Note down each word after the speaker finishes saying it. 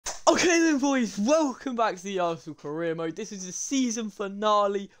Okay then boys, welcome back to the Arsenal career mode. This is the season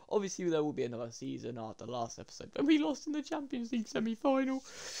finale. Obviously there will be another season after last episode, but we lost in the Champions League semi-final.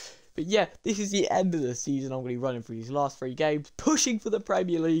 But yeah, this is the end of the season. I'm going to be running through these last 3 games, pushing for the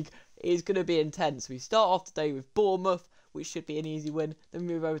Premier League. It is going to be intense. We start off today with Bournemouth, which should be an easy win. Then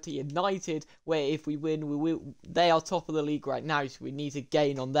we move over to United, where if we win, they are top of the league right now, so we need to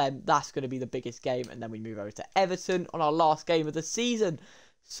gain on them. That's going to be the biggest game. And then we move over to Everton on our last game of the season.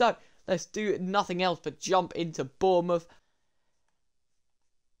 So, let's do nothing else but jump into Bournemouth.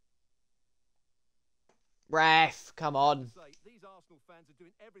 Ref, come on. These Arsenal fans are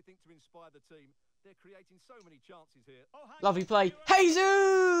doing everything to inspire the team. They're creating so many chances here. Oh, lovely play.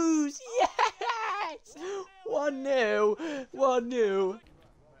 Jesus! Yes! 1-0. 1-0.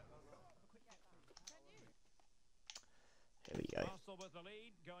 Here we go. Arsenal with the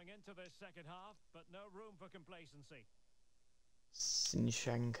lead going into this second half, but no room for complacency.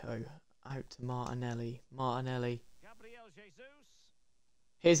 Zinchenko out to Martinelli. Martinelli. Gabriel Jesus.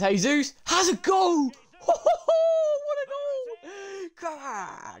 Here's Jesus. Has a goal! What a goal! Come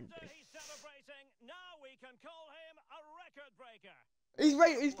on! He's celebrating. Now we can call him a record breaker.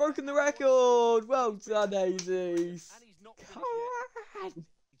 He's broken the record. Well done, Jesus. Come on.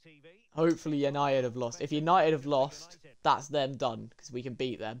 Hopefully United have lost. If United have lost, that's them done, because we can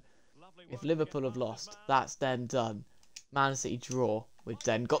beat them. If Liverpool have lost, that's them done. Man City draw. We've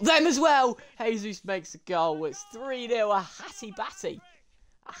then got them as well. Jesus makes a goal. It's 3-0. A hatty-batty.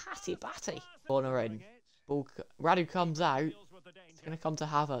 A hatty-batty. Corner in. Ball. Radu comes out. It's going to come to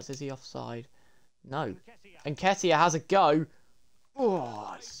Havertz. Is he offside? No. And Nketiah has a go.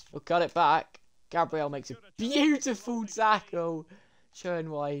 Oh, we'll cut it back. Gabriel makes a beautiful tackle. Showing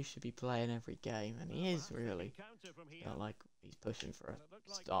why he should be playing every game. And he is really. Not like he's pushing for a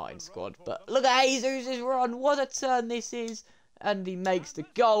starting squad. But look at Jesus' run. What a turn this is. And he makes the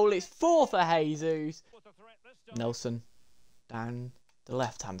goal. It's 4 for Jesus. Nelson down the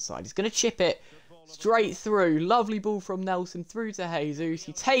left-hand side. He's going to chip it straight through. Lovely ball from Nelson through to Jesus.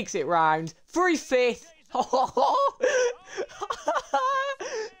 He takes it round. 3-5.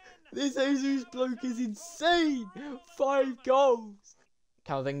 This Jesus bloke is insane. 5 goals.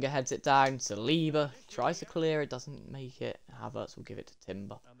 Camavinga heads it down. Saliba tries to clear it. Doesn't make it. Havertz will give it to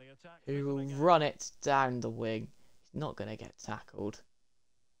Timber, who will run it down the wing. He's not going to get tackled.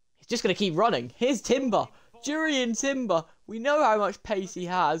 He's just going to keep running. Here's Timber. Jurrien Timber. We know how much pace he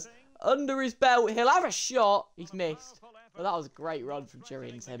has. Under his belt, he'll have a shot. He's missed. But that was a great run from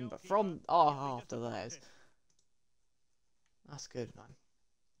Jurrien Timber. From our half to theirs. That's good, man.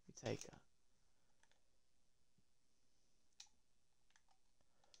 We take that.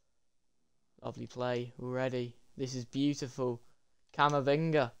 Lovely play already. This is beautiful.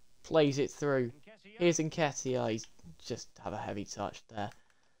 Camavinga plays it through. Here's Nketiah. He's just have a heavy touch there.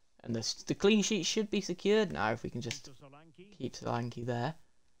 And the clean sheet should be secured now if we can just keep Solanke there.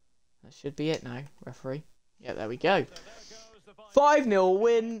 That should be it now, referee. Yeah, there we go. 5-0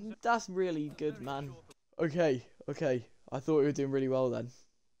 win. That's really good, man. Okay. I thought we were doing really well then.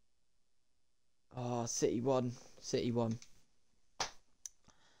 Oh, City won. City won.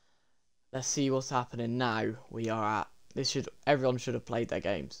 Let's see what's happening now. We are at... Everyone should have played their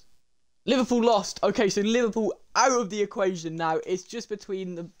games. Liverpool lost. Okay, so Liverpool out of the equation now. It's just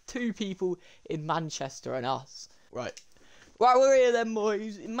between the 2 people in Manchester and us. Right, we're here then,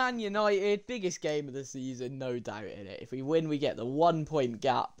 boys. Man United, biggest game of the season, no doubt in it. If we win, we get the 1-point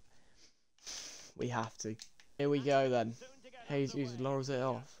gap. We have to. Here we go then. Jesus lowers it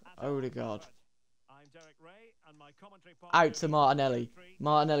off. Odegaard. Out to Martinelli.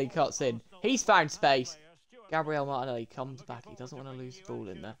 Martinelli cuts in. He's found space. Gabriel Martinelli comes back. He doesn't want to lose the ball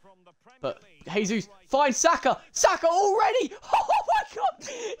in there. But Jesus finds Saka. Saka already. Oh my God.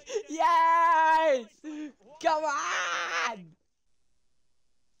 Yes. Come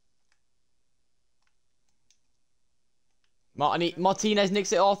on. Martinez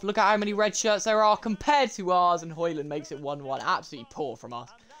nicks it off. Look at how many red shirts there are compared to ours. And Højlund makes it 1-1. Absolutely poor from us.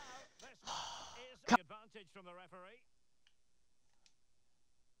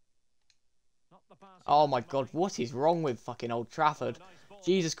 Oh my God, what is wrong with fucking Old Trafford?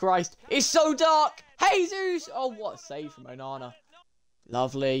 Jesus Christ, it's so dark! Jesus! Oh, what a save from Onana.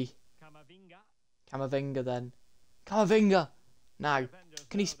 Lovely. Camavinga then. Camavinga! Now,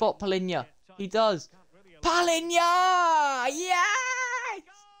 can he spot Palhinha? He does. Palhinha! Yes!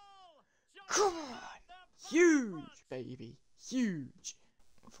 Come on! Huge, baby. Huge.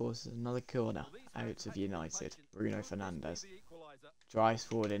 Forces another corner out of United. Bruno Fernandes drives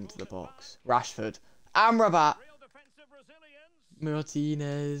forward into the box. Rashford. Amrabat.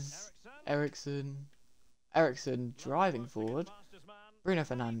 Martinez. Eriksen driving forward. Bruno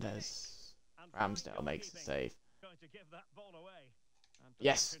Fernandes. Ramsdale makes the save.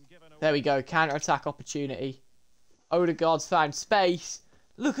 Yes. There we go. Counter-attack opportunity. Odegaard's found space.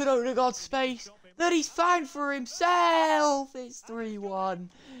 Look at Odegaard's space that he's found for himself. It's 3-1.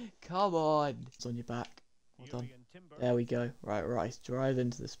 Come on. It's on your back. Well done. There we go. Right, Rice. Drive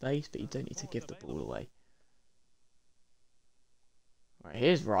into the space, but you don't need to give the ball away. Right,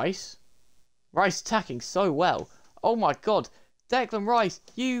 here's Rice. Rice attacking so well. Oh my god. Declan Rice,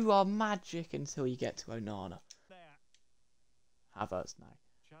 you are magic until you get to Onana. Havertz now.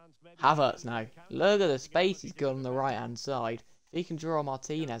 Havertz now. Look at the space he's got on the right hand side. If he can draw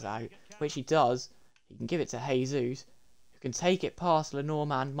Martinez out, which he does, he can give it to Jesus, who can take it past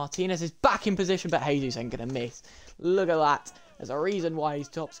Lenormand. Martinez is back in position, but Jesus ain't going to miss. Look at that. There's a reason why he's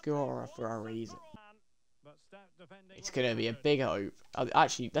top scorer for a reason. It's going to be a big hope.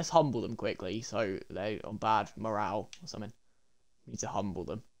 Actually, let's humble them quickly so they're on bad morale or something. We need to humble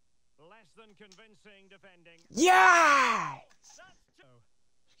them. Yeah!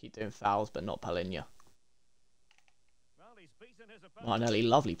 Keep doing fouls, but not Palhinha. Martinelli,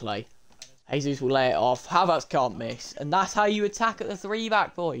 lovely play. Jesus will lay it off. Havertz can't miss. And that's how you attack at the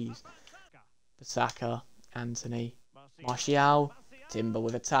 3-back, boys. Bissaka, Anthony, Martial, Timber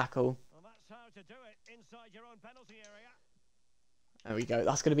with a tackle. There we go.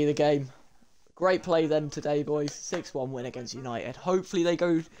 That's going to be the game. Great play then today, boys. 6-1 win against United. Hopefully they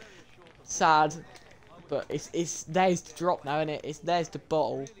go sad. But it's theirs to drop now, isn't it? It's theirs to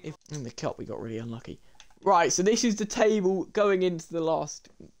bottle. If in the cup we got really unlucky. Right, so this is the table going into the last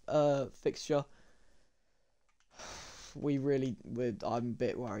fixture. I'm a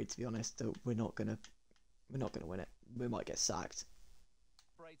bit worried, to be honest, that we're not gonna win it. We might get sacked.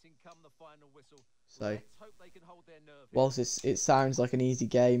 So, whilst it sounds like an easy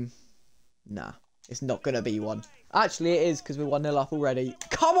game, nah, it's not gonna be one. Actually, it is because we're 1-0 up already.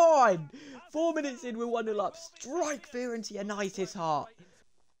 Come on! 4 minutes in, we're 1-0 up. Strike fear into United's heart.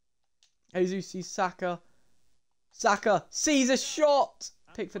 Jesus sees Saka. Saka sees a shot.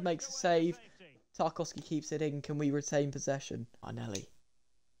 Pickford makes a save. Tarkowski keeps it in. Can we retain possession? Martinelli.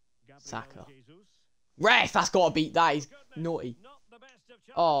 Saka. Ref, that's got to beat that. He's naughty.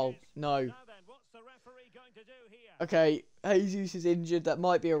 Oh, no. Okay, Jesus is injured. That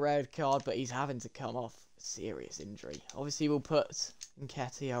might be a red card, but he's having to come off. Serious injury. Obviously, we'll put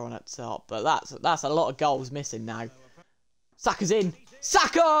Nketiah on at top, but that's a lot of goals missing now. Saka's in.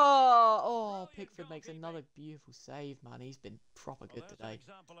 Saka! Oh, Pickford makes another beautiful save, man. He's been proper good today.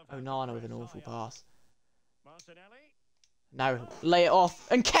 Onana with an awful pass. Now, lay it off.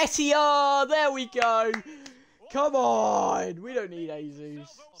 Nketiah! There we go! Come on! We don't need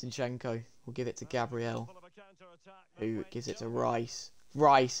Jesus. Zinchenko will give it to Gabriel, who gives it to Rice.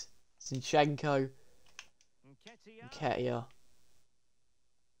 Rice. Zinchenko. Nketiah.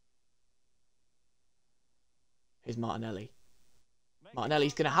 Here's Martinelli.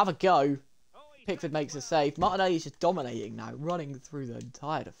 Martinelli's going to have a go. Pickford makes a save. Martinelli's just dominating now, running through the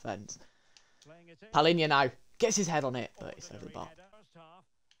entire defence. Palhinha now gets his head on it, but it's over the bar.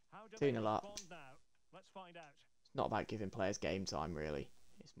 2-0 up. It's not about giving players game time, really.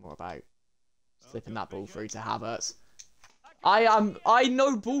 It's more about slipping that ball through to Havertz. I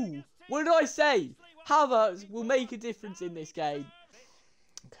know ball. What did I say? Havertz will make a difference in this game.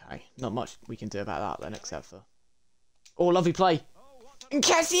 Okay, not much we can do about that then, except for... Oh, lovely play.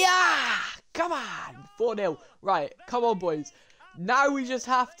 Nketiah! Come on! 4-0. Right, come on, boys. Now we just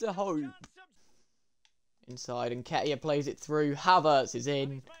have to hope. Inside, Nketiah plays it through. Havertz is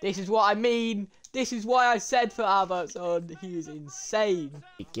in. This is what I mean. This is why I said for Havertz on. He is insane.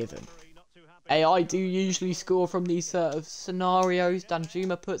 Given. AI do usually score from these sort of scenarios.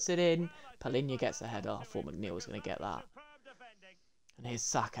 Danjuma puts it in. Palhinha gets a header. I thought McNeil was going to get that. And here's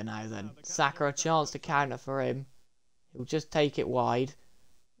Saka now then. Saka a chance to counter for him. He'll just take it wide.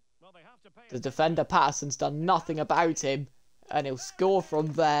 The defender Patterson's done nothing about him. And he'll score from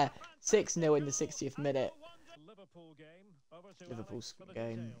there. 6-0 in the 60th minute. Liverpool's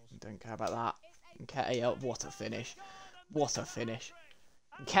game. Don't care about that. Nketiah, what a finish. What a finish.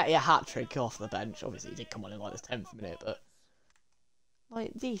 Nketiah hat-trick off the bench. Obviously he did come on in like the 10th minute, but...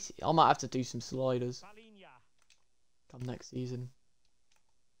 like these... I might have to do some sliders. Come next season.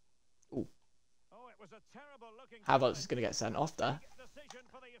 Ooh. Havertz is going to get sent off there.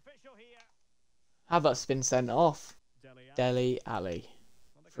 Havertz has been sent off. Dele Alli.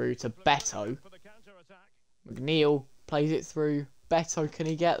 Through to Beto. McNeil plays it through. Beto, can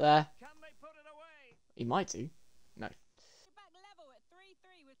he get there? He might do. No.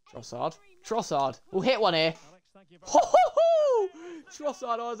 Trossard. Trossard. We'll hit one here. Ho ho ho!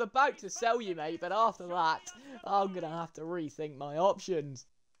 Trossard, I was about to sell you, mate, but after that, I'm going to have to rethink my options.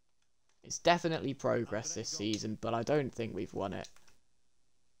 It's definitely progress this season, but I don't think we've won it.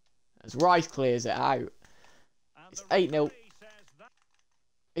 As Rice clears it out. It's 8-0.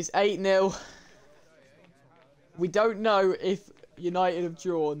 It's 8-0. We don't know if United have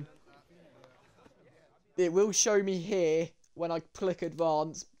drawn. It will show me here when I click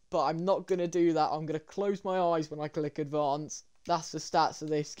advance, but I'm not going to do that. I'm going to close my eyes when I click advance. That's the stats of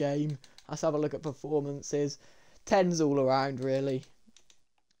this game. Let's have a look at performances. 10s all around, really.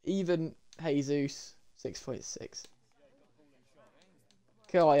 Even Jesus, 6.6.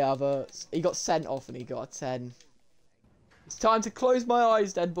 Kai Havertz, he got sent off and he got a 10. It's time to close my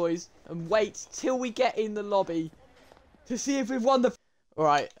eyes then, boys, and wait till we get in the lobby to see if we've won the...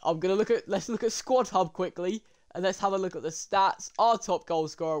 Alright, let's look at Squad Hub quickly, and let's have a look at the stats. Our top goal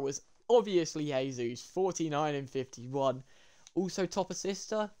scorer was obviously Jesus, 49 and 51. Also top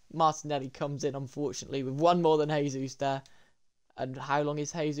assister, Martinelli comes in, unfortunately, with one more than Jesus there. And how long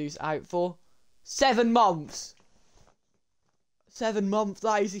is Jesus out for? 7 months! 7 months,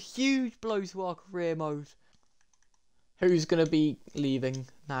 that is a huge blow to our career mode. Who's going to be leaving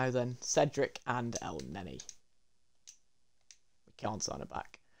now then? Cedric and El Neni. We can't sign it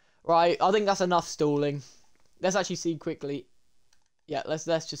back. Right, I think that's enough stalling. Let's actually see quickly. Yeah, let's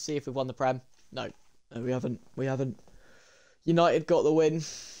just see if we've won the Prem. No, we haven't. We haven't. United got the win.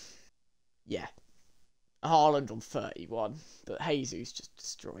 Yeah. Haaland on 31. But Jesus just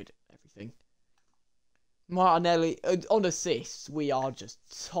destroyed everything. Martinelli, on assists, we are just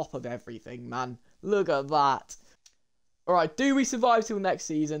top of everything, man. Look at that. Alright, do we survive till next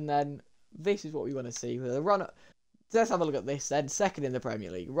season then? This is what we want to see. The runner. Let's have a look at this then. Second in the Premier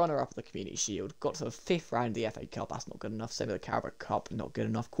League. Runner-up of the Community Shield. Got to the 5th round of the FA Cup. That's not good enough. Same with the Carabao Cup. Not good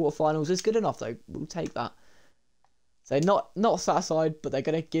enough. Quarterfinals is good enough though. We'll take that. So not satisfied, but they're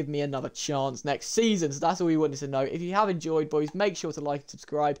going to give me another chance next season. So that's all we wanted to know. If you have enjoyed, boys, make sure to like and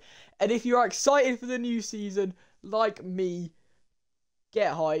subscribe. And if you are excited for the new season, like me,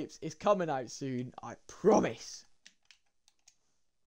 get hyped. It's coming out soon. I promise.